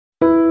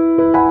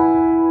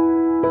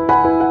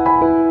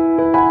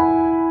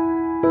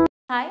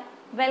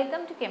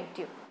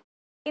ChemTube.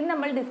 In we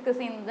will discuss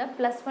the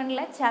plus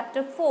 1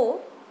 chapter 4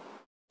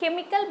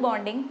 chemical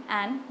bonding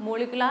and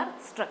molecular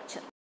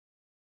structure.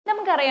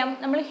 നമുക്കറിയാം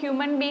നമ്മൾ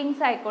human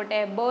beings ആയിക്കോട്ടെ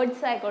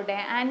birds ആയിക്കോട്ടെ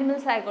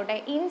animals ആയിക്കോട്ടെ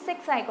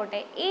insects ആയിക്കോട്ടെ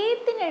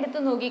ഏതിനെടുത്ത്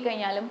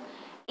നോക്കിക്കഴിഞ്ഞാലും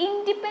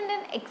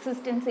ഇൻഡിപെൻഡൻറ്റ്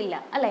എക്സിസ്റ്റൻസ് ഇല്ല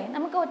അല്ലേ.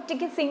 നമുക്ക്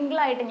ഒറ്റയ്ക്ക്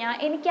സിംഗിളായിട്ട്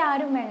എനിക്ക്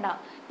ആരും വേണ്ട,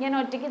 ഞാൻ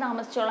ഒറ്റയ്ക്ക്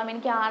താമസിച്ചോളാം,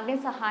 എനിക്ക്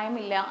ആരുടെയും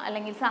സഹായമില്ല,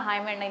 അല്ലെങ്കിൽ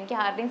സഹായം വേണ്ട, എനിക്ക്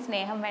ആരുടെയും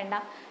സ്നേഹം വേണ്ട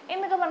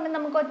എന്നൊക്കെ പറഞ്ഞ്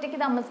നമുക്ക് ഒറ്റയ്ക്ക്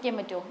താമസിക്കാൻ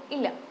പറ്റുമോ?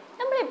 ഇല്ല.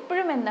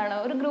 നമ്മളെപ്പോഴും എന്താണ്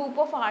ഒരു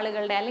ഗ്രൂപ്പ് ഓഫ്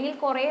ആളുകളുടെ അല്ലെങ്കിൽ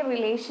കുറേ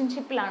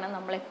റിലേഷൻഷിപ്പിലാണ്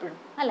നമ്മളെപ്പോഴും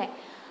അല്ലേ.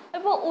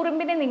 ഇപ്പോൾ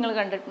ഉറുമ്പിനെ നിങ്ങൾ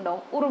കണ്ടിട്ടുണ്ടോ?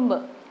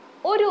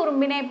 ഒരു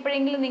ഉറുമ്പിനെ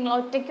എപ്പോഴെങ്കിലും നിങ്ങൾ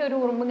ഒറ്റയ്ക്ക് ഒരു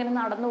ഉറുമ്പ് ഇങ്ങനെ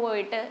നടന്നു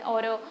പോയിട്ട്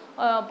ഓരോ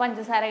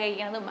പഞ്ചസാര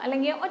കഴിക്കുന്നതും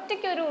അല്ലെങ്കിൽ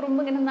ഒറ്റയ്ക്ക് ഒരു ഉറുമ്പ്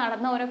ഇങ്ങനെ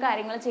നടന്ന ഓരോ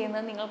കാര്യങ്ങൾ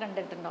ചെയ്യുന്നത് നിങ്ങൾ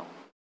കണ്ടിട്ടുണ്ടോ?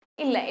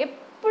 ഇല്ല.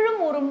 എപ്പോഴും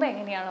ഉറുമ്പ്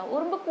എങ്ങനെയാണോ?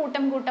 ഉറുമ്പ്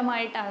കൂട്ടം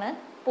കൂട്ടമായിട്ടാണ്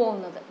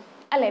പോകുന്നത്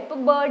അല്ലേ. ഇപ്പോൾ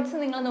ബേർഡ്സ്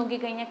നിങ്ങൾ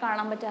നോക്കിക്കഴിഞ്ഞാൽ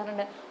കാണാൻ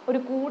പറ്റാറുണ്ട്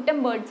ഒരു കൂട്ടം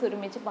ബേർഡ്സ്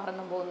ഒരുമിച്ച്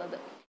പറന്നു പോകുന്നത്.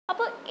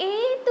 അപ്പോൾ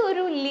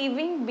ഏതൊരു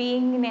ലിവിങ്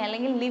ബീയിങ്ങിനെ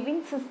അല്ലെങ്കിൽ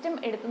ലിവിങ് സിസ്റ്റം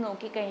എടുത്ത്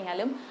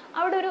നോക്കിക്കഴിഞ്ഞാലും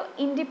അവിടെ ഒരു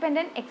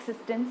ഇൻഡിപെൻഡൻറ്റ്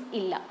എക്സിസ്റ്റൻസ്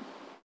ഇല്ല.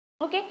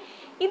 ഓക്കെ,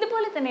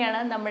 ഇതുപോലെ തന്നെയാണ്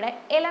നമ്മുടെ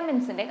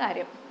എലമെൻസിൻ്റെ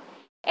കാര്യം.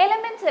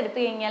 എലമെൻസ് എടുത്തു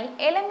കഴിഞ്ഞാൽ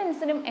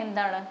എലമെൻസിനും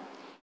എന്താണ്?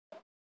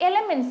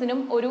 എലമെൻസിനും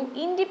ഒരു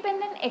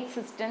ഇൻഡിപെൻഡൻറ്റ്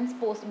എക്സിസ്റ്റൻസ്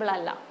പോസിബിൾ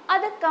അല്ല.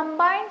 അത്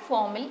കമ്പൈൻഡ്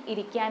ഫോമിൽ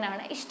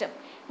ഇരിക്കാനാണ് ഇഷ്ടം.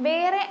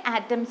 വേറെ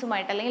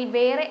ആറ്റംസുമായിട്ട് അല്ലെങ്കിൽ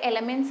വേറെ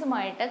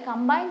എലമെൻസുമായിട്ട്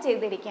കമ്പൈൻ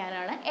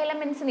ചെയ്തിരിക്കാനാണ്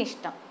എലമെൻസിന്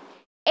ഇഷ്ടം.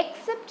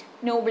 Except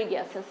Noble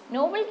gases.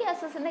 നോബിൾ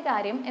ഗ്യാസസിൻ്റെ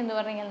കാര്യം എന്ന്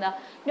പറഞ്ഞാൽ എന്താ?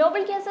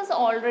 നോബിൾ ഗ്യാസസ്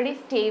ഓൾറെഡി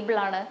സ്റ്റേബിൾ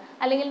ആണ്,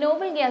 അല്ലെങ്കിൽ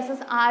നോബിൾ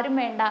ഗ്യാസസ് ആരും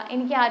വേണ്ട,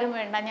 എനിക്ക് ആരും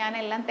വേണ്ട,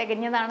 ഞാനെല്ലാം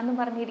തികഞ്ഞതാണെന്ന്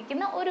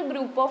പറഞ്ഞിരിക്കുന്ന ഒരു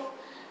ഗ്രൂപ്പ് ഓഫ്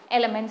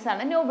എലമെൻറ്റ്സ്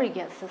ആണ് നോബിൾ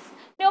ഗ്യാസസ്.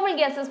 നോബിൾ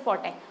ഗ്യാസസ്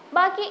പോട്ടെ,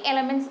 ബാക്കി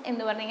എലമെൻറ്റ്സ്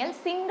എന്ന് പറഞ്ഞു കഴിഞ്ഞാൽ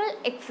സിംഗിൾ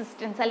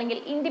എക്സിസ്റ്റൻസ് അല്ലെങ്കിൽ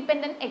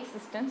ഇൻഡിപെൻഡൻറ്റ്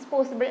എക്സിസ്റ്റൻസ്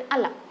പോസിബിൾ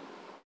അല്ല.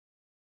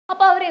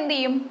 അപ്പോൾ അവരെന്ത്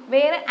ചെയ്യും?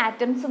 വേറെ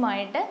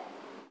ആറ്റംസുമായിട്ട്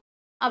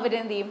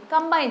അവരെന്ത് ചെയ്യും?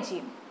 കമ്പൈൻ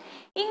ചെയ്യും.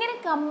 ഇങ്ങനെ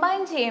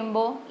കമ്പൈൻ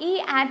ചെയ്യുമ്പോൾ ഈ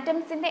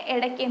ആറ്റംസിൻ്റെ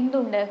ഇടയ്ക്ക്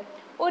എന്തുണ്ട്?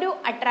 ഒരു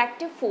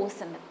അട്രാക്റ്റീവ് ഫോഴ്സ്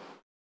ഉണ്ട്.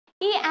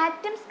 ഈ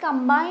ആറ്റംസ്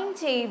കമ്പൈൻ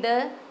ചെയ്ത്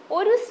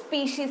ഒരു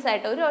സ്പീഷീസ്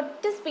ആയിട്ട് ഒരു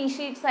ഒറ്റ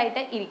സ്പീഷീസ്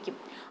ആയിട്ട് ഇരിക്കും.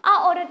 ആ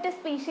ഒരൊറ്റ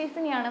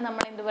സ്പീഷീസിനെയാണ്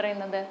നമ്മൾ എന്ത്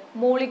പറയുന്നത്?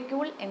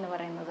 മോളിക്യൂൾ എന്ന്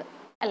പറയുന്നത്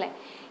അല്ലേ.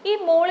 ഈ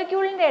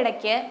മോളിക്യൂളിൻ്റെ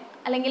ഇടയ്ക്ക്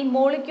അല്ലെങ്കിൽ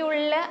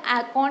മോളിക്യൂളിൽ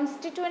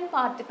കോൺസ്റ്റിറ്റ്യൂവൻറ്റ്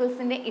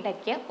പാർട്ടിക്കിൾസിൻ്റെ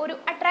ഇടയ്ക്ക് ഒരു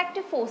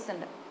അട്രാക്റ്റീവ് ഫോഴ്സ്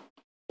ഉണ്ട്.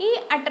 ഈ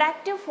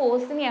അട്രാക്റ്റീവ്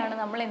ഫോഴ്സിനെയാണ്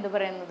നമ്മൾ എന്ത്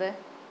പറയുന്നത്?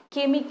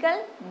 കെമിക്കൽ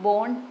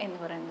ബോണ്ട് എന്ന്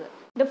പറയുന്നത്.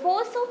 The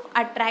force of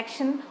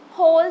attraction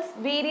holds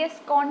various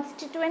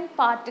constituent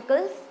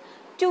particles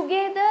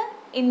together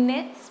in a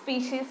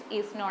species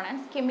is known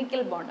as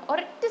chemical bond.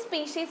 ഒരൊറ്റ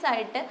സ്പീഷീസ്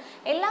ആയിട്ട്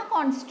എല്ലാ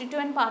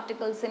കോൺസ്റ്റിറ്റ്യൂവൻറ്റ്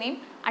പാർട്ടിക്കിൾസിനെയും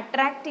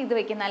അട്രാക്ട് ചെയ്ത്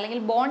വെക്കുന്ന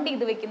അല്ലെങ്കിൽ ബോണ്ട്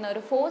ചെയ്ത് വെക്കുന്ന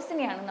ഒരു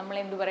ഫോഴ്സിനെയാണ് നമ്മൾ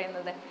എന്ത്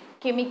പറയുന്നത്?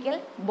 കെമിക്കൽ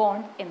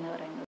ബോണ്ട് എന്ന്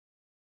പറയുന്നത്.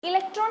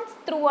 ഇലക്ട്രോൺസ്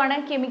ത്രൂ ആണ്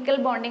കെമിക്കൽ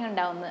ബോണ്ടിങ്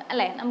ഉണ്ടാകുന്നത്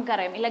അല്ലേ.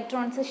 നമുക്കറിയാം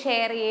ഇലക്ട്രോൺസ്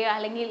ഷെയർ ചെയ്യുക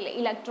അല്ലെങ്കിൽ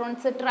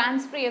ഇലക്ട്രോൺസ്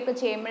ട്രാൻസ്ഫർ ചെയ്യുകയൊക്കെ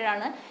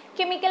ചെയ്യുമ്പോഴാണ്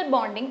കെമിക്കൽ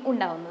ബോണ്ടിങ്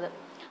ഉണ്ടാകുന്നത്.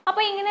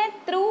 അപ്പോൾ ഇങ്ങനെ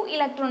ത്രൂ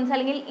ഇലക്ട്രോൺസ്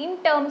അല്ലെങ്കിൽ in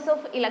terms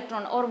of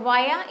electron or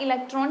വയ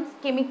electrons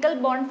chemical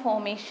bond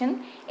formation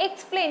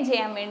explain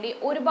ചെയ്യാൻ വേണ്ടി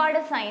ഒരുപാട്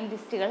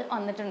സയൻറ്റിസ്റ്റുകൾ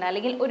വന്നിട്ടുണ്ട്,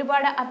 അല്ലെങ്കിൽ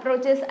ഒരുപാട്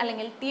അപ്രോച്ചസ്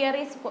അല്ലെങ്കിൽ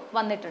തിയറീസ്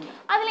വന്നിട്ടുണ്ട്.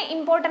 അതിൽ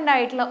ഇമ്പോർട്ടൻ്റ്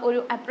ആയിട്ടുള്ള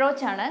ഒരു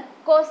അപ്രോച്ചാണ്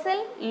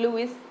കോസൽ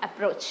ലൂയിസ്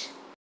അപ്രോച്ച്.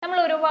 നമ്മൾ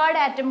ഒരുപാട്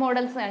ആറ്റം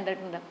മോഡൽസ്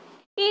കണ്ടിട്ടുണ്ട്.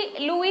 ഈ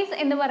ലൂയിസ്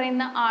എന്ന്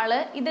പറയുന്ന ആള്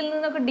ഇതിൽ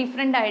നിന്നൊക്കെ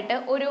ഡിഫറെൻ്റ് ആയിട്ട്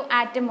ഒരു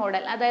ആറ്റം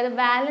മോഡൽ, അതായത്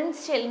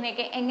വാലൻസ്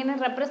ഷെല്ലിനെയൊക്കെ എങ്ങനെ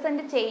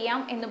റെപ്രസെൻറ്റ് ചെയ്യാം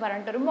എന്ന്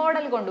പറഞ്ഞിട്ടൊരു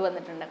മോഡൽ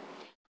കൊണ്ടുവന്നിട്ടുണ്ട്.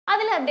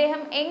 അതിൽ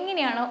അദ്ദേഹം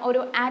എങ്ങനെയാണ്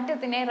ഒരു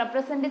ആറ്റത്തിനെ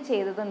റെപ്രസെൻറ്റ്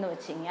ചെയ്തതെന്ന്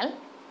വെച്ച് കഴിഞ്ഞാൽ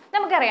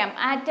നമുക്കറിയാം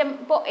ആറ്റം.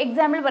 ഇപ്പോൾ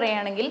എക്സാമ്പിൾ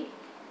പറയുകയാണെങ്കിൽ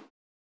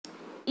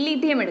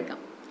ലിഥിയം എടുക്കാം.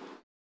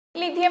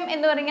 ലിഥിയം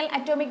എന്ന് പറഞ്ഞാൽ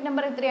അറ്റോമിക്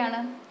നമ്പർ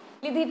എത്രയാണ്?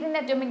 ലിഥിയത്തിൻ്റെ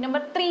അറ്റോമിക്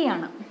നമ്പർ 3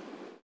 ആണ്.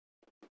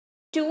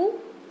 2,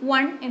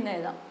 1 എന്ന്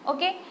എഴുതാം.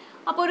 ഓക്കെ,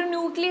 അപ്പോൾ ഒരു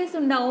ന്യൂക്ലിയസ്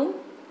ഉണ്ടാവും,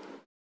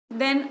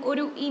 ദെൻ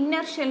ഒരു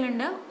ഇന്നർ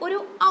ഷെല്ലുണ്ട്, ഒരു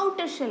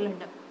ഔട്ടർ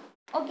ഷെല്ലുണ്ട്.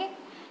 ഓക്കെ,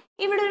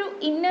 ഇവിടെ ഒരു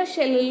ഇന്നർ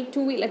ഷെല്ലിൽ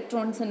 2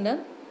 ഇലക്ട്രോൺസ് ഉണ്ട്,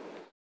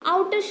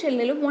 ഔട്ടർ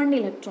ഷെല്ലിൽ 1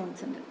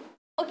 ഇലക്ട്രോൺസ് ഉണ്ട്.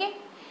 ഓക്കെ,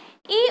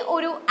 ഈ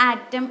ഒരു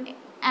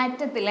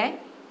ആറ്റത്തിലെ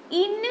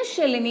ഇന്നർ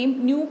ഷെല്ലിനെയും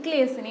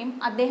ന്യൂക്ലിയസിനെയും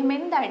അദ്ദേഹം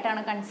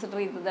എന്തായിട്ടാണ് കൺസിഡർ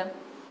ചെയ്തത്?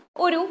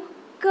 ഒരു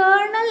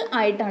കേർണൽ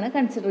ആയിട്ടാണ്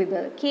കൺസിഡർ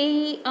ചെയ്തത്.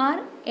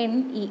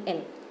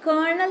 KERNEL,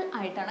 കേർണൽ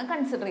ആയിട്ടാണ്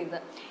കൺസിഡർ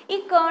ചെയ്തത്. ഈ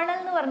കേർണൽ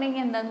എന്ന് പറഞ്ഞു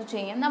കഴിഞ്ഞാൽ എന്താണെന്ന് വെച്ച്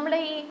കഴിഞ്ഞാൽ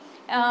നമ്മുടെ ഈ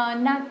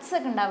നട്ട്സ്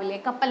ഒക്കെ ഉണ്ടാവില്ലേ,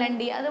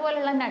 കപ്പലണ്ടി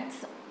അതുപോലെയുള്ള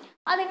നട്ട്സ്,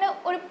 അതിന്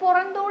ഒരു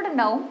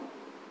പുറന്തോടുണ്ടാവും,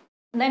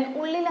 ദെൻ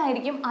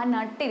ഉള്ളിലായിരിക്കും ആ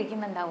നട്ട്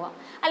ഇരിക്കുന്നുണ്ടാവുക.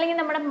 അല്ലെങ്കിൽ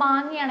നമ്മുടെ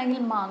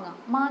മാങ്ങയാണെങ്കിൽ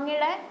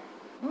മാങ്ങയുടെ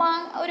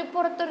ഒരു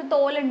പുറത്തൊരു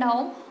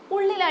തോലുണ്ടാവും,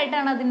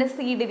 ഉള്ളിലായിട്ടാണ് അതിൻ്റെ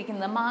സീഡ്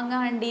ഇരിക്കുന്നത്. മാങ്ങ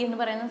അണ്ടി എന്ന്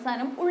പറയുന്ന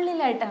സാധനം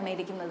ഉള്ളിലായിട്ടാണ്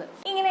ഇരിക്കുന്നത്.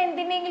 ഇങ്ങനെ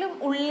എന്തിനെങ്കിലും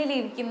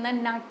ഉള്ളിലിരിക്കുന്ന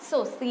നട്ട്സോ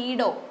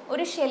സീഡോ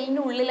ഒരു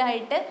ഷെല്ലിന്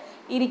ഉള്ളിലായിട്ട്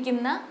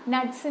ഇരിക്കുന്ന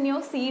നട്ട്സിനെയോ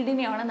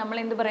സീഡിനെയോ നമ്മൾ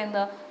എന്ത്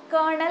പറയുന്നത്?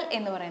 കേർണൽ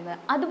എന്ന് പറയുന്നത്.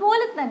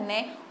 അതുപോലെ തന്നെ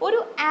ഒരു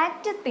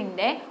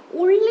ആറ്റത്തിൻ്റെ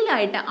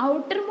ഉള്ളിലായിട്ട്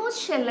ഔട്ടർ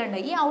മോസ്റ്റ് ഷെല്ലുണ്ട്.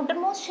 ഈ ഔട്ടർ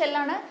മോസ്റ്റ്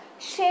ഷെല്ലാണ്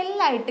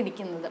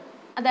ഷെല്ലായിട്ടിരിക്കുന്നത്.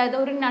 അതായത്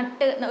ഒരു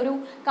നട്ട്, ഒരു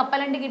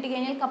കപ്പലണ്ടി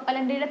കിട്ടിക്കഴിഞ്ഞാൽ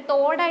കപ്പലണ്ടിയുടെ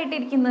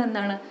തോടായിട്ടിരിക്കുന്നത്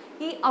എന്താണ്?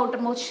 ഈ ഔട്ടർ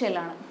മോസ്റ്റ്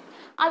ഷെല്ലാണ്.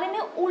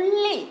 അതിന്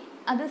ഉള്ളിൽ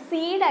അത്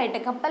സീഡായിട്ട്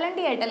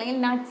കപ്പലണ്ടി ആയിട്ട് അല്ലെങ്കിൽ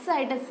നട്ട്സ്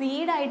ആയിട്ട്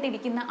സീഡായിട്ട്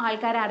ഇരിക്കുന്ന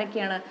ആൾക്കാർ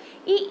ആരൊക്കെയാണ്?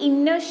 ഈ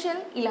ഇന്നർ ഷെൽ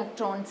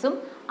ഇലക്ട്രോൺസും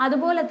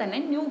അതുപോലെ തന്നെ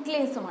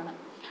ന്യൂക്ലിയസുമാണ്.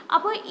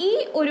 അപ്പോൾ ഈ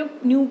ഒരു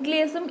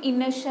ന്യൂക്ലിയസും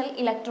ഇന്നർ ഷെൽ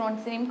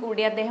ഇലക്ട്രോൺസിനെയും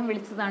കൂടി അദ്ദേഹം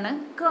വിളിച്ചതാണ്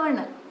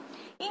കേർണൽ.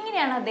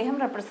 ഇങ്ങനെയാണ് അദ്ദേഹം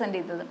റെപ്രസെന്റ്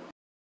ചെയ്തത്.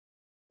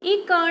 ഈ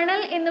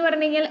കേർണൽ എന്ന്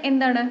പറഞ്ഞു കഴിഞ്ഞാൽ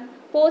എന്താണ്?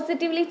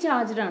 പോസിറ്റീവ്ലി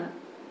ചാർജ്ഡ് ആണ്.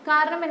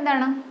 കാരണം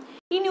എന്താണ്?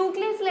 ഈ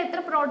ന്യൂക്ലിയസിൽ എത്ര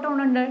പ്രോട്ടോൺ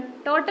ഉണ്ട്?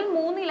 ടോട്ടൽ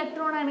 3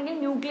 ഇലക്ട്രോൺ ആണെങ്കിൽ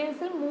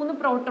ന്യൂക്ലിയസിൽ 3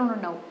 പ്രോട്ടോൺ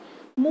ഉണ്ടാവും.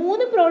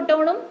 3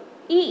 പ്രോട്ടോണും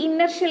ഈ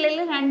ഇന്നർ ഷെല്ലിൽ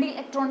 2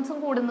 ഇലക്ട്രോൺസും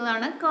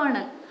കൂടുന്നതാണ്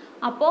കേർണൽ.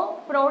 അപ്പോൾ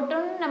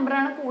പ്രോട്ടോൺ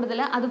നമ്പറാണ്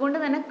കൂടുതൽ, അതുകൊണ്ട്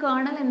തന്നെ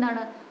കേർണൽ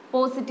എന്താണ്?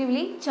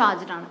 പോസിറ്റീവ്ലി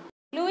ചാർജ്ഡ് ആണ്.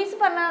 ലൂയിസ്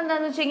പറഞ്ഞത്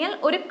എന്താണെന്ന് വെച്ച് കഴിഞ്ഞാൽ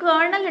ഒരു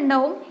കേർണൽ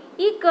ഉണ്ടാവും,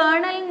 ഈ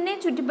കേർണലിനെ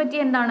ചുറ്റിപ്പറ്റി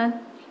എന്താണ്?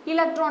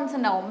 ഇലക്ട്രോൺസ്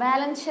ഉണ്ടാവും,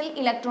 വാലൻസ് ഷെൽ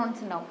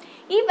ഇലക്ട്രോൺസ് ഉണ്ടാവും.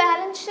 ഈ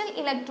വാലൻസ് ഷെൽ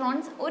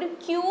ഇലക്ട്രോൺസ് ഒരു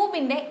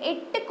ക്യൂബിന്റെ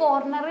 8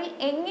 കോർണറിൽ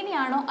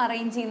എങ്ങനെയാണോ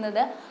അറേഞ്ച്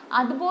ചെയ്യുന്നത്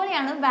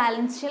അതുപോലെയാണ്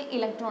വാലൻസ് ഷെൽ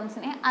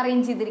ഇലക്ട്രോൺസിനെ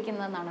അറേഞ്ച്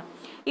ചെയ്തിരിക്കുന്നതെന്നാണ്.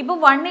 ഇപ്പോൾ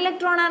 1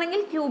 ഇലക്ട്രോൺ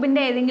ആണെങ്കിൽ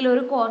ക്യൂബിന്റെ ഏതെങ്കിലും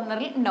ഒരു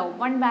കോർണറിൽ ഉണ്ടാവും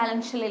 1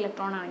 വാലൻസ് ഷെൽ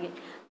ഇലക്ട്രോൺ ആണെങ്കിൽ.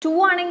 2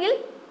 ആണെങ്കിൽ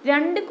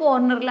 2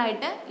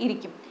 കോർണറിലായിട്ട്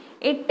ഇരിക്കും.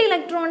 8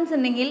 ഇലക്ട്രോൺസ്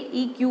ഉണ്ടെങ്കിൽ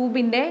ഈ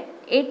ക്യൂബിന്റെ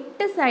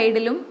 8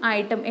 സൈഡിലും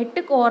ആയിട്ടും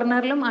 8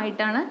 കോർണറിലും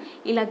ആയിട്ടാണ്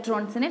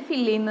ഇലക്ട്രോൺസിനെ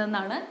ഫില്ല്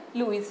ചെയ്യുന്നതെന്നാണ്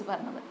ലൂയിസ്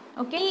പറഞ്ഞത്.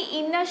 ഓക്കെ, ഈ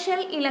ഇന്നർ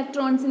ഷെൽ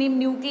ഇലക്ട്രോൺസിനെയും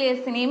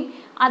ന്യൂക്ലിയസിനെയും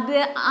അത്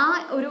ആ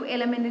ഒരു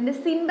എലമെന്റിന്റെ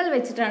സിമ്പിൾ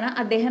വെച്ചിട്ടാണ്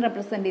അദ്ദേഹം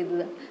റെപ്രസെന്റ്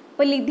ചെയ്തത്.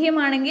 ഇപ്പോൾ ലിഥിയം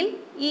ആണെങ്കിൽ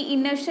ഈ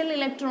ഇന്നർ ഷെൽ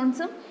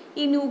ഇലക്ട്രോൺസും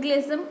ഈ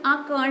ന്യൂക്ലിയസും ആ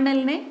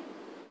കേർണലിനെ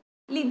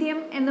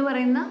ലിഥിയം എന്ന്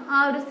പറയുന്ന ആ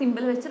ഒരു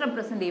സിമ്പിൾ വെച്ച്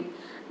റെപ്രസെന്റ് ചെയ്യും.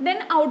 ദെൻ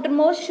ഔട്ടർ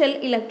മോസ്റ്റ് ഷെൽ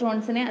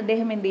ഇലക്ട്രോൺസിനെ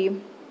അദ്ദേഹം എന്ത് ചെയ്യും?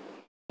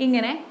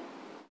 ഇങ്ങനെ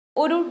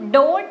ഒരു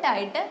ഡോട്ട്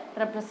ആയിട്ട്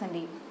റെപ്രസെന്റ്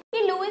ചെയ്യും.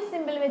 ഈ ലൂയിസ്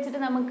സിമ്പിൾ വെച്ചിട്ട്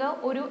നമുക്ക്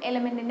ഒരു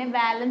എലമെന്റിന്റെ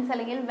വാലൻസ്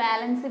അല്ലെങ്കിൽ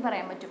വാലൻസി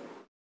പറയാൻ പറ്റും.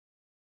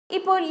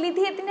 ഇപ്പോൾ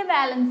ലിഥിയത്തിന്റെ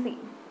വാലൻസി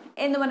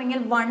എന്ന്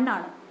പറഞ്ഞാൽ 1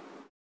 ആണ്,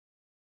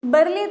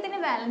 ബെറിലിയത്തിന്റെ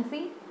വാലൻസി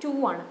 2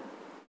 ആണ്,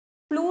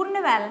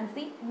 ഫ്ലൂറിന്റെ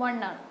വാലൻസി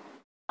 1 ആണ്.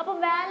 അപ്പോൾ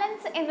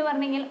വാലൻസ് എന്ന്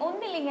പറഞ്ഞു കഴിഞ്ഞാൽ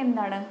ഒന്നില്ലെങ്കിൽ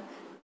എന്താണ്?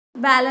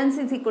 വാലൻസ്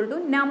is equal to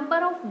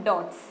number of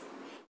dots.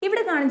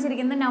 ഇവിടെ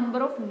കാണിച്ചിരിക്കുന്ന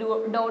നമ്പർ ഓഫ്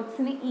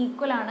ഡോട്ട്സിന്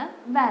ഈക്വൽ ആണ്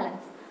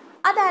വാലൻസ്.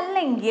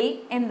 അതല്ലെങ്കിൽ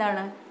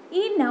എന്താണ്?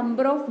 ഈ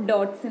നമ്പർ ഓഫ്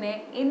ഡോട്ട്സിനെ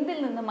എന്തിൽ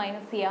നിന്ന്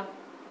മൈനസ് ചെയ്യുക?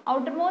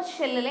 ഔട്ടർ മോസ്റ്റ്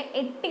ഷെല്ലിലെ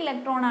 8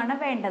 ഇലക്ട്രോൺ ആണ്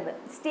വേണ്ടത്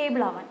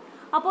സ്റ്റേബിൾ ആവാൻ.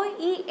 അപ്പോൾ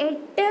ഈ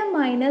 8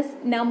 മൈനസ്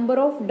നമ്പർ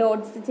ഓഫ്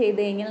ഡോട്ട്സ് ചെയ്ത്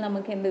കഴിഞ്ഞാൽ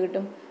നമുക്ക് എന്ത്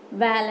കിട്ടും?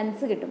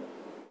 വാലൻസ് കിട്ടും.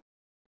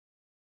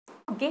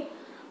 ഓക്കെ,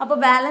 അപ്പോൾ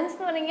വാലൻസ്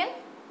എന്ന് പറഞ്ഞാൽ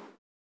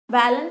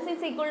വാലൻസ്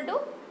is equal to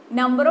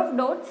number of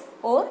dots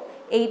or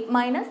 8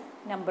 minus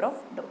number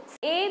of dots.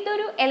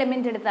 ഏതൊരു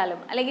എലമെന്റ് എടുത്താലും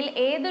അല്ലെങ്കിൽ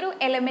ഏതൊരു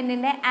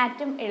എലമെന്റിന്റെ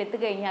ആറ്റം എടുത്തു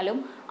കഴിഞ്ഞാലും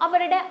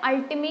അവരുടെ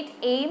അൾട്ടിമേറ്റ്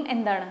എയിം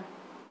എന്താണ്?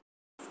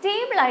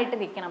 സ്റ്റേബിൾ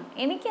ആയിട്ടിരിക്കണം.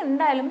 എനിക്ക്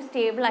എന്തായാലും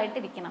സ്റ്റേബിൾ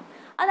ആയിട്ടിരിക്കണം,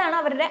 അതാണ്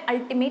അവരുടെ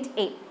അൾട്ടിമേറ്റ്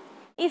എയിം.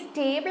 ഈ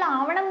സ്റ്റേബിൾ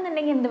ആവണം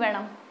എന്നുണ്ടെങ്കിൽ എന്ത്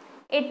വേണം?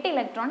 8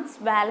 ഇലക്ട്രോൺസ്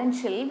വാലൻസ്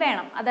ഷെല്ലിൽ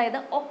വേണം, അതായത്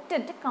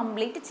ഒക്ടറ്റ്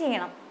കംപ്ലീറ്റ്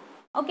ചെയ്യണം.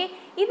 ഓക്കെ,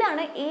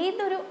 ഇതാണ്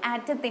ഏതൊരു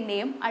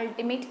ആറ്റത്തിൻ്റെയും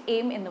അൾട്ടിമേറ്റ്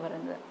എയിം എന്ന്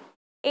പറയുന്നത്.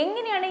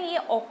 എങ്ങനെയാണ് ഈ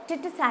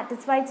ഒക്ടറ്റ്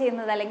സാറ്റിസ്ഫൈ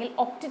ചെയ്യുന്നത് അല്ലെങ്കിൽ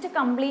ഒക്ടറ്റ്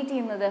കംപ്ലീറ്റ്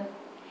ചെയ്യുന്നത്?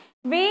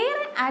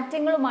 വേറെ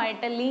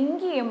ആറ്റങ്ങളുമായിട്ട്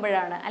ലിങ്ക്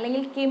ചെയ്യുമ്പോഴാണ്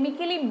അല്ലെങ്കിൽ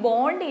കെമിക്കലി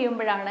ബോണ്ട്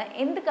ചെയ്യുമ്പോഴാണ്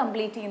എന്ത്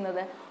കംപ്ലീറ്റ്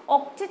ചെയ്യുന്നത്?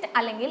 ഒക്ടറ്റ്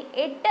അല്ലെങ്കിൽ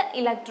 8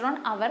 ഇലക്ട്രോൺ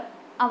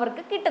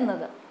അവർക്ക്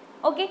കിട്ടുന്നത്.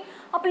 ഓക്കെ,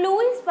 അപ്പോൾ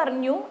ലൂയിസ്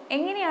പറഞ്ഞു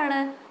എങ്ങനെയാണ്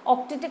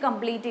ഒക്ടറ്റ്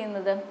കംപ്ലീറ്റ്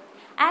ചെയ്യുന്നത്?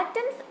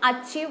 Atoms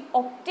achieve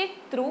octet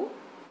through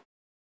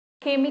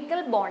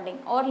chemical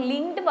bonding or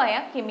linked by A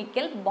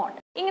chemical bond.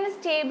 ഇങ്ങനെ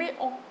സ്റ്റേബിൾ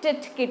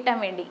ഒക്ടറ്റ് കിട്ടാൻ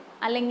വേണ്ടി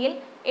അല്ലെങ്കിൽ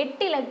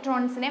 8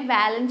 ഇലക്ട്രോൺസിനെ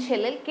വാലൻസ്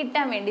ഷെല്ലിൽ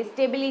കിട്ടാൻ വേണ്ടി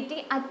സ്റ്റെബിലിറ്റി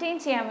അറ്റൈൻ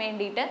ചെയ്യാൻ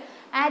വേണ്ടിയിട്ട്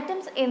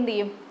ആറ്റംസ് എന്ത്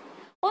ചെയ്യും?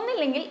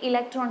 ഒന്നില്ലെങ്കിൽ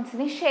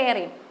ഇലക്ട്രോൺസിനെ ഷെയർ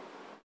ചെയ്യും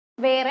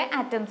വേറെ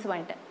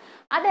ആറ്റംസുമായിട്ട്,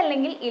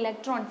 അതല്ലെങ്കിൽ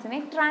ഇലക്ട്രോൺസിനെ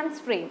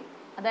ട്രാൻസ്ഫർ ചെയ്യും,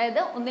 അതായത്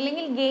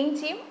ഒന്നില്ലെങ്കിൽ ഗെയിൻ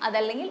ചെയ്യും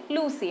അതല്ലെങ്കിൽ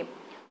ലൂസ് ചെയ്യും.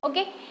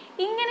 ഓക്കെ,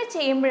 ഇങ്ങനെ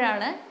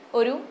ചെയ്യുമ്പോഴാണ്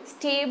ഒരു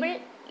സ്റ്റേബിൾ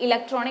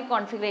ഇലക്ട്രോണിക്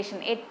കോൺഫിഗറേഷൻ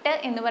 8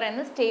 എന്ന്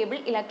പറയുന്ന stable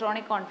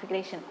electronic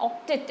configuration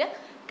octet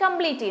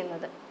complete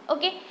ചെയ്യുന്നത്.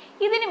 ഓക്കെ,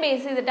 ഇതിനെ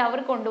ബേസ് ചെയ്തിട്ട് അവർ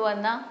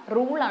കൊണ്ടുവന്ന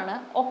റൂളാണ്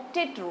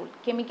ഒക്ടറ്റ് റൂൾ.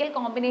 കെമിക്കൽ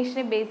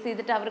കോമ്പിനേഷനെ ബേസ്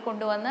ചെയ്തിട്ട് അവർ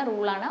കൊണ്ടുവന്ന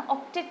റൂളാണ്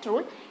octet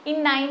rule. In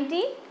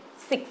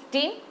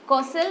 1916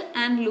 Kossel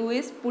and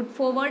Lewis put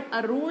forward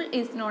a rule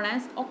is known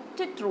as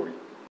octet rule.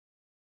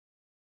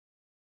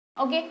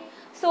 Okay,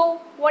 so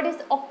what is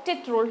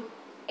octet rule?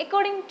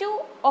 According to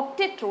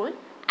octet rule,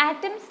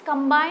 atoms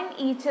combine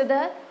each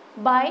other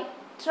by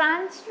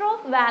transfer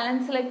of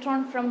valence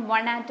electron from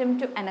one atom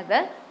to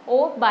another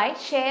or by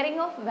sharing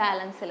of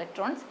valence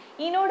electrons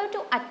in order to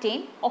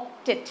attain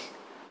octet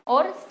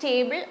or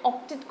stable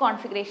octet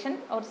configuration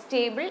or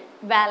stable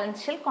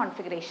valence shell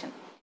configuration.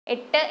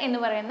 8 എന്ന്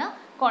പറയുന്ന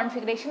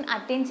configuration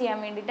attain ചെയ്യാൻ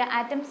വേണ്ടിയിട്ട്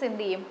atoms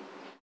എന്ത് ചെയ്യും?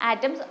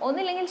 Atoms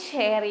ഒന്നില്ലെങ്കിൽ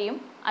share ചെയ്യും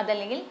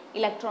അതല്ലെങ്കിൽ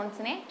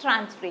ഇലക്ട്രോൺസിനെ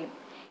transfer ചെയ്യും.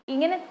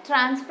 ഇങ്ങനെ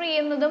ട്രാൻസ്ഫർ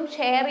ചെയ്യുന്നതും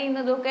ഷെയർ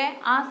ചെയ്യുന്നതും ഒക്കെ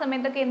ആ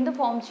സമയത്തൊക്കെ എന്ത്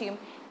ഫോം ചെയ്യും?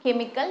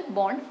 കെമിക്കൽ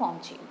ബോണ്ട് ഫോം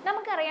ചെയ്യും.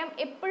 നമുക്കറിയാം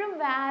എപ്പോഴും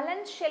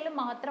വാലൻസ് ഷെല്ല്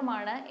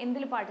മാത്രമാണ്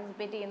എന്തിൽ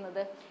പാർട്ടിസിപ്പേറ്റ്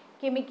ചെയ്യുന്നത്?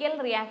 കെമിക്കൽ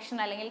റിയാക്ഷൻ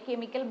അല്ലെങ്കിൽ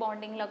കെമിക്കൽ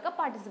ബോണ്ടിങ്ങിലൊക്കെ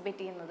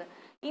പാർട്ടിസിപ്പേറ്റ് ചെയ്യുന്നത്.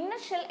 ഇന്നർ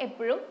ഷെൽ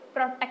എപ്പോഴും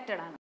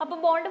പ്രൊട്ടക്റ്റഡ് ആണ്. അപ്പോൾ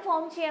ബോണ്ട്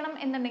ഫോം ചെയ്യണം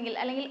എന്നുണ്ടെങ്കിൽ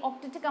അല്ലെങ്കിൽ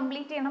ഒക്ടറ്റ്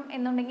കംപ്ലീറ്റ് ചെയ്യണം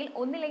എന്നുണ്ടെങ്കിൽ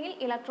ഒന്നില്ലെങ്കിൽ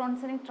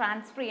ഇലക്ട്രോൺസിനെ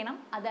ട്രാൻസ്ഫർ ചെയ്യണം,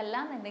 അതല്ല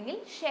എന്നുണ്ടെങ്കിൽ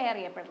ഷെയർ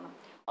ചെയ്യപ്പെടണം.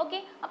 ഓക്കെ,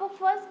 അപ്പോൾ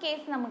ഫസ്റ്റ്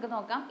കേസ് നമുക്ക്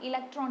നോക്കാം,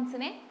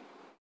 ഇലക്ട്രോൺസിനെ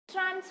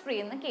ട്രാൻസ്ഫർ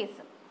ചെയ്യുന്ന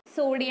case.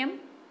 Sodium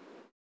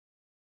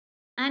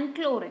and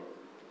chlorine.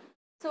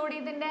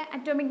 സോഡിയത്തിൻ്റെ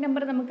atomic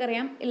number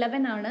നമുക്കറിയാം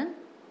 11 ആണ്,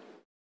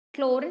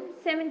 ക്ലോറിൻ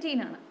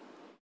 17 ആണ്.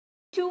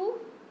 2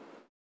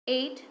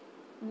 8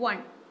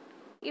 1.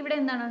 ഇവിടെ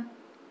എന്താണ്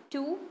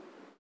 2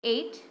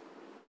 8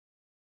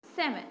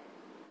 7.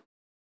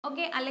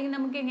 ഓക്കെ, അല്ലെങ്കിൽ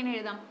നമുക്ക് എങ്ങനെ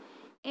എഴുതാം,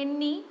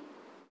 Ne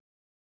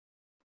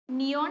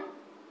neon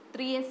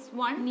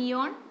 3s1,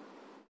 neon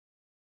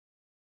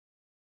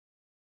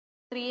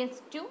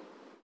 3s2,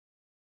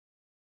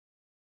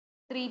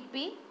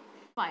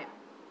 3p5.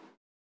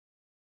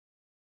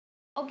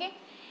 Okay,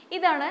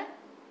 ഇതാണ്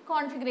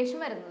കോൺഫിഗറേഷൻ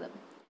വരുന്നത്.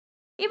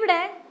 ഇവിടെ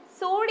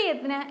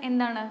സോഡിയത്തിന്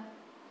എന്താണ്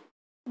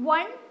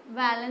 1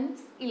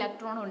 വാലൻസ്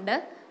ഇലക്ട്രോൺ ഉണ്ട്,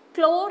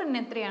 ക്ലോറിന്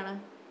എത്രയാണ്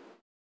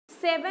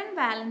 7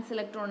 വാലൻസ്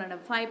ഇലക്ട്രോൺ ഉണ്ട്.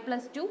 5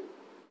 + 2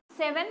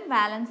 7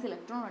 വാലൻസ്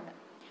ഇലക്ട്രോൺ ഉണ്ട്.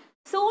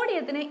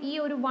 സോഡിയത്തിന് ഈ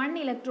ഒരു 1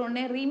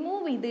 ഇലക്ട്രോണിനെ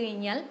റിമൂവ് ചെയ്ത്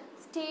കഴിഞ്ഞാൽ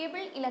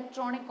സ്റ്റേബിൾ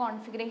ഇലക്ട്രോണിക്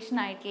കോൺഫിഗറേഷൻ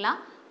ആയിട്ടുള്ള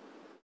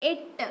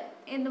 8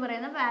 എന്ന്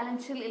പറയുന്ന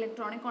valence shell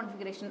electronic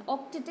configuration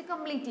octet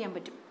complete ചെയ്യാൻ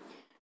പറ്റും.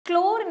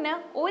 ക്ലോറിന്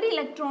ഒരു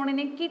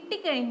ഇലക്ട്രോണിനെ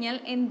കിട്ടിക്കഴിഞ്ഞാൽ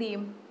എന്ത്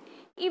ചെയ്യും,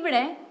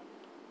 ഇവിടെ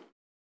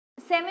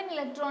 7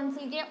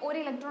 ഇലക്ട്രോൺസിലേക്ക് ഒരു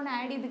ഇലക്ട്രോൺ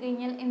ആഡ് ചെയ്ത്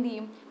കഴിഞ്ഞാൽ എന്ത്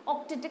ചെയ്യും,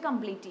 ഒക്റ്ററ്റ്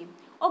കംപ്ലീറ്റ് ചെയ്യും.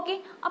 ഓക്കെ,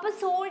 അപ്പോൾ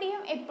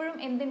സോഡിയം എപ്പോഴും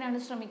എന്തിനാണ്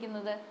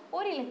ശ്രമിക്കുന്നത്,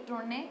 ഒരു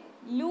ഇലക്ട്രോണിനെ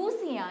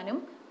ലൂസ് ചെയ്യാനും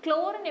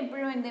ക്ലോറിൻ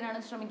എപ്പോഴും എന്തിനാണ്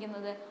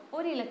ശ്രമിക്കുന്നത്,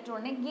 ഒരു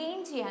ഇലക്ട്രോണിനെ ഗെയിൻ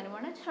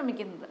ചെയ്യാനുമാണ്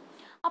ശ്രമിക്കുന്നത്.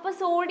 അപ്പോൾ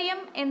സോഡിയം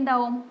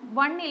എന്താവും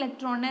 1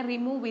 ഇലക്ട്രോണിനെ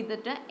റിമൂവ്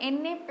ചെയ്തിട്ട്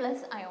Na+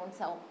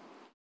 അയോൺസ് ആവും.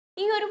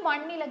 ഈ ഒരു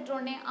 1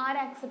 ഇലക്ട്രോണിനെ ആര്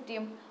ആക്സെപ്റ്റ്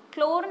ചെയ്യും,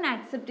 ക്ലോറിൻ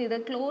ആക്സെപ്റ്റ് ചെയ്ത്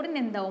ക്ലോറിൻ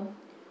എന്താവും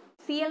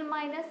Cl-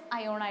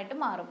 അയോൺ ആയിട്ട്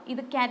മാറും.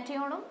 ഇത്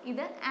കാറ്റയോണും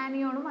ഇത്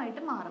ആനിയോണും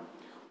ആയിട്ട് മാറും.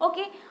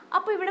 ഓക്കെ,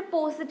 അപ്പോൾ ഇവിടെ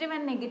പോസിറ്റീവ്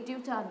ആൻഡ് നെഗറ്റീവ്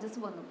ചാർജസ്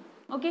വന്നു.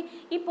 ഓക്കെ,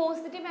 ഈ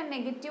പോസിറ്റീവ് ആൻഡ്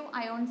നെഗറ്റീവ്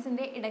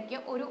അയോൺസിൻ്റെ ഇടയ്ക്ക്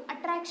ഒരു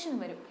അട്രാക്ഷൻ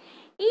വരും.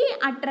 ഈ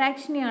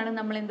അട്രാക്ഷനെയാണ്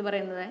നമ്മൾ എന്ത്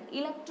പറയുന്നത്,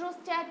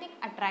 ഇലക്ട്രോസ്റ്റാറ്റിക്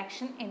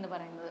അട്രാക്ഷൻ എന്ന്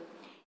പറയുന്നത്.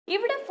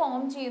 ഇവിടെ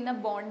ഫോം ചെയ്യുന്ന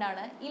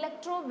ബോണ്ടാണ്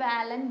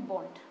ഇലക്ട്രോവാലന്റ്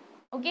ബോണ്ട്.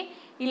 ഓക്കെ,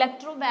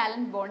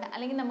 ഇലക്ട്രോവാലന്റ് ബോണ്ട്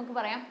അല്ലെങ്കിൽ നമുക്ക്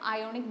പറയാം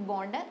അയോണിക്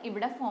ബോണ്ട്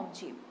ഇവിടെ ഫോം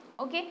ചെയ്യും.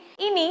 ഓക്കെ,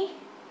 ഇനി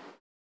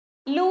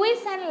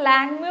ലൂയിസ് ആൻഡ്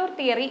ലാങ്മ്യൂർ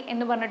തിയറി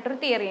എന്ന് പറഞ്ഞിട്ടൊരു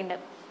തിയറി ഉണ്ട്.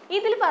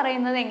 ഇതിൽ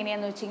പറയുന്നത്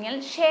എങ്ങനെയാണെന്ന് വെച്ച് കഴിഞ്ഞാൽ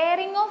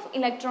ഷെയറിംഗ് ഓഫ്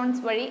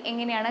ഇലക്ട്രോൺസ് വഴി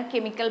എങ്ങനെയാണ്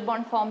കെമിക്കൽ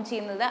ബോണ്ട് ഫോം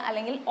ചെയ്യുന്നത്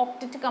അല്ലെങ്കിൽ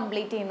ഒക്റ്ററ്റ്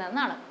കംപ്ലീറ്റ്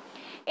ചെയ്യുന്നതെന്നാണ്.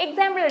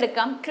 എക്സാമ്പിൾ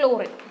എടുക്കാം,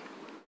 ക്ലോറിൻ.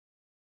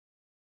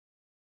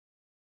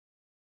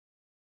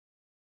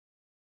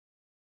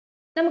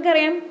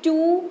 നമുക്കറിയാം 2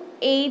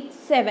 8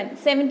 7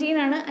 17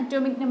 ആണ്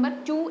അറ്റോമിക് നമ്പർ,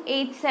 2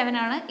 8 7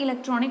 ആണ്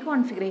ഇലക്ട്രോണിക്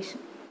കോൺഫിഗറേഷൻ.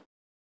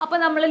 അപ്പോൾ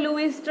നമ്മൾ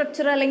ലൂയിസ്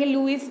സ്ട്രക്ചർ അല്ലെങ്കിൽ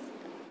ലൂയിസ്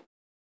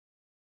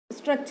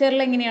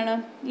സ്ട്രക്ചറിൽ എങ്ങനെയാണ്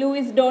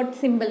Luis dot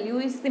simple,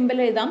 Luis simple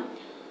എഴുതാം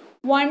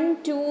 1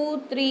 2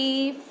 3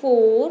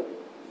 4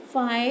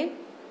 5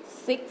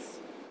 6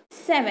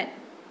 7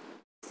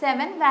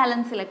 7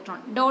 വാലൻസ്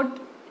ഇലക്ട്രോൺ ഡോട്ട്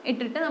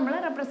ഇട്ടിട്ട് നമ്മൾ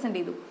റെപ്രസെൻ്റ്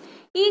ചെയ്തു.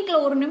 ഈ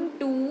ക്ലോറിനും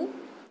 2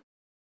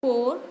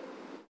 4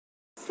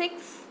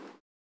 6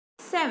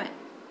 7.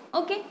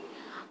 ഓക്കെ,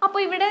 അപ്പോൾ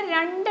ഇവിടെ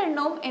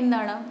രണ്ടെണ്ണവും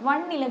എന്താണ്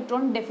 1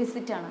 ഇലക്ട്രോൺ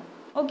ഡെഫിസിറ്റ് ആണ്.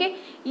 ഓക്കെ,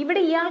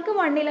 ഇവിടെ ഇയാൾക്ക്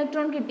 1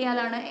 ഇലക്ട്രോൺ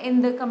കിട്ടിയാലാണ്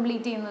എന്ത്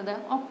കംപ്ലീറ്റ് ചെയ്യുന്നത്,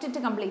 ഒക്റ്ററ്റ്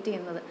കംപ്ലീറ്റ്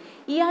ചെയ്യുന്നത്.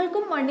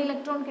 ഇയാൾക്കും 1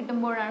 ഇലക്ട്രോൺ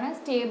കിട്ടുമ്പോഴാണ്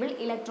സ്റ്റേബിൾ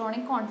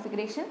ഇലക്ട്രോണിക്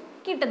കോൺഫിഗറേഷൻ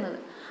കിട്ടുന്നത്.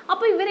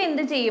 അപ്പോൾ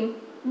ഇവരെന്ത് ചെയ്യും,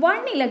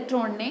 1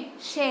 ഇലക്ട്രോണിനെ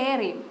ഷെയർ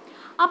ചെയ്യും.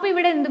 അപ്പോൾ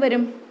ഇവിടെ എന്ത്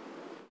വരും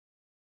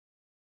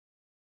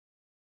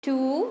 2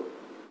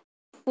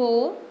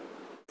 4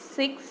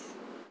 6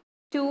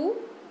 2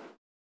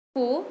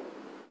 4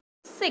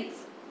 6.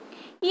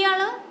 ഇയാൾ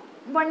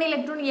 1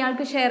 ഇലക്ട്രോൺ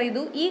ഇയാൾക്ക് ഷെയർ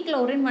ചെയ്തു, ഈ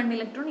ക്ലോറിൻ 1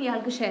 ഇലക്ട്രോൺ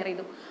ഇയാൾക്ക് ഷെയർ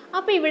ചെയ്തു.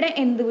 അപ്പോൾ ഇവിടെ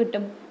എന്ത്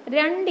കിട്ടും,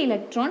 2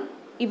 ഇലക്ട്രോൺ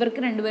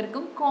ഇവർക്ക്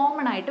രണ്ടുപേർക്കും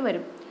കോമൺ ആയിട്ട്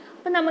വരും.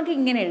 അപ്പം നമുക്ക്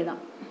ഇങ്ങനെ എഴുതാം,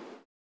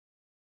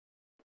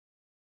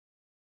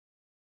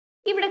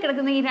 ഇവിടെ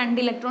കിടക്കുന്ന ഈ 2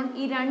 ഇലക്ട്രോൺ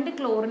ഈ 2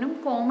 ക്ലോറിനും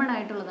കോമൺ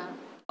ആയിട്ടുള്ളതാണ്.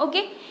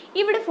 ഓക്കെ,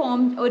 ഇവിടെ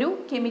ഒരു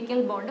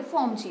കെമിക്കൽ ബോണ്ട്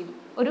ഫോം ചെയ്തു,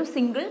 ഒരു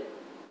സിംഗിൾ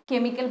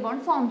കെമിക്കൽ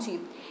ബോണ്ട് ഫോം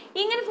ചെയ്യും.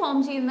 ഇങ്ങനെ ഫോം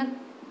ചെയ്യുന്ന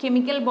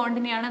കെമിക്കൽ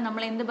ബോണ്ടിനെയാണ്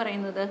നമ്മൾ എന്ത്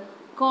പറയുന്നത്,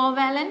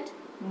 കോവാലന്റ്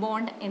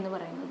ബോണ്ട് എന്ന്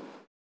പറയുന്നത്.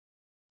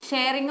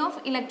 ഷെയറിംഗ് ഓഫ്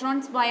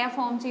ഇലക്ട്രോൺസ് വയ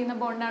ഫോം ചെയ്യുന്ന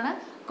ബോണ്ടാണ്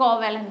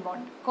covalent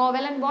bond.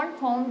 Covalent bond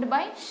formed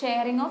by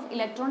sharing of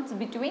electrons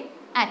between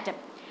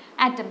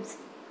atoms.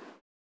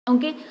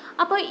 Okay,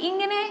 അപ്പോൾ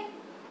ഇങ്ങനെ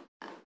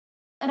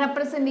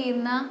റെപ്രസെൻ്റ്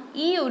ചെയ്യുന്ന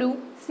ഈ ഒരു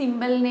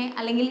സിംബലിനെ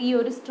അല്ലെങ്കിൽ ഈ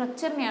ഒരു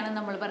സ്ട്രക്ചറിനെയാണ്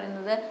നമ്മൾ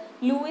പറയുന്നത്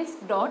Luis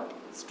dot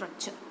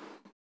structure.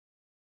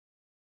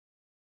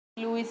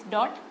 Luis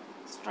dot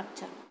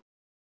structure.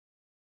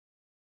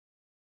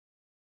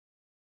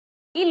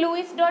 ഈ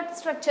ലൂയിസ് ഡോട്ട്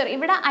സ്ട്രക്ചർ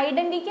ഇവിടെ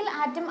ഐഡന്റിക്കൽ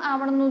ആറ്റം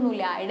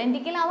ആവണമെന്നൊന്നുമില്ല,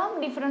 ഐഡന്റിക്കൽ ആവാം,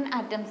 ഡിഫറെൻറ്റ്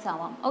ആറ്റംസ്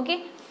ആവാം. ഓക്കെ,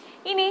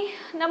 ഇനി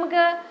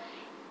നമുക്ക്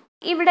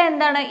ഇവിടെ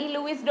എന്താണ് ഈ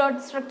ലൂയിസ്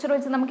ഡോട്ട് സ്ട്രക്ചർ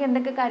വെച്ച് നമുക്ക്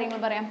എന്തൊക്കെ കാര്യങ്ങൾ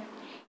പറയാം.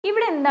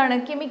 ഇവിടെ എന്താണ്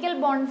കെമിക്കൽ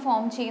ബോണ്ട്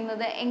ഫോം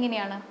ചെയ്യുന്നത്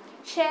എങ്ങനെയാണ്,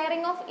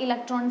 ഷെയറിംഗ് ഓഫ്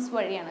ഇലക്ട്രോൺസ്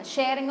വഴിയാണ്,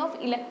 ഷെയറിംഗ് ഓഫ്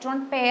ഇലക്ട്രോൺ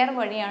പെയർ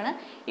വഴിയാണ്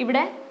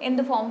ഇവിടെ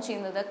എന്ത് ഫോം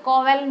ചെയ്യുന്നത്,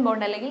 കോവാലന്റ്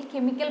ബോണ്ട് അല്ലെങ്കിൽ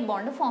കെമിക്കൽ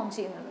ബോണ്ട് ഫോം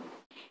ചെയ്യുന്നത്.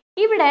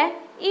 ഇവിടെ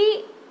ഈ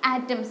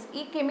ആറ്റംസ്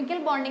ഈ കെമിക്കൽ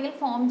ബോണ്ടിങ്ങിൽ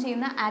ഫോം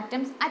ചെയ്യുന്ന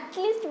atoms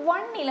at least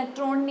 1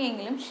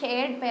 ഇലക്ട്രോണിനെങ്കിലും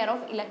shared pair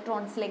of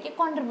ഇലക്ട്രോൺസിലേക്ക്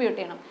contribute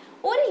ചെയ്യണം,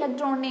 ഒരു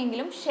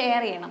ഇലക്ട്രോണിനെങ്കിലും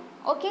ഷെയർ ചെയ്യണം.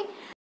 ഓക്കെ,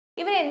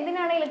 ഇവർ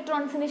എന്തിനാണ്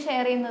ഇലക്ട്രോൺസിന്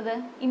ഷെയർ ചെയ്യുന്നത്?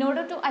 In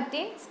order to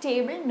attain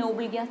stable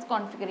noble gas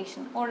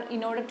configuration or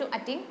in order to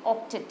attain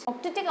octet.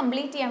 Octet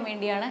complete ചെയ്യാൻ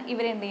വേണ്ടിയാണ്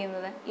ഇവർ എന്ത്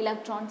ചെയ്യുന്നത്?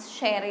 ഇലക്ട്രോൺസ്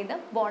ഷെയർ ചെയ്ത്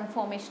ബോണ്ട്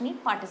ഫോർമേഷനിൽ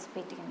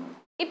പാർട്ടിസിപ്പേറ്റ് ചെയ്യുന്നത്.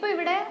 ഇപ്പോൾ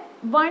ഇവിടെ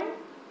 1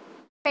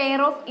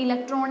 പെയർ ഓഫ്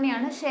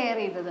ഇലക്ട്രോണിനെയാണ് ഷെയർ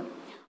ചെയ്തത്.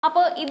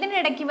 അപ്പോൾ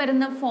ഇതിനിടയ്ക്ക്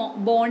വരുന്ന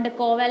ബോണ്ട്,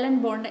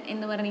 കോവാലന്റ് ബോണ്ട്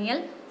എന്ന് പറഞ്ഞാൽ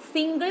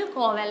സിംഗിൾ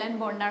കോവാലന്റ്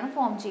ബോണ്ടാണ്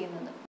ഫോം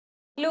ചെയ്യുന്നത്.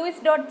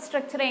 ലൂയിസ് ഡോട്ട്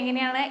സ്ട്രക്ചർ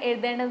എങ്ങനെയാണ്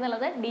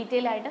എഴുതേണ്ടതെന്നുള്ളത്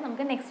ഡീറ്റെയിൽ ആയിട്ട്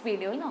നമുക്ക് നെക്സ്റ്റ്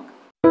വീഡിയോയിൽ നോക്കാം.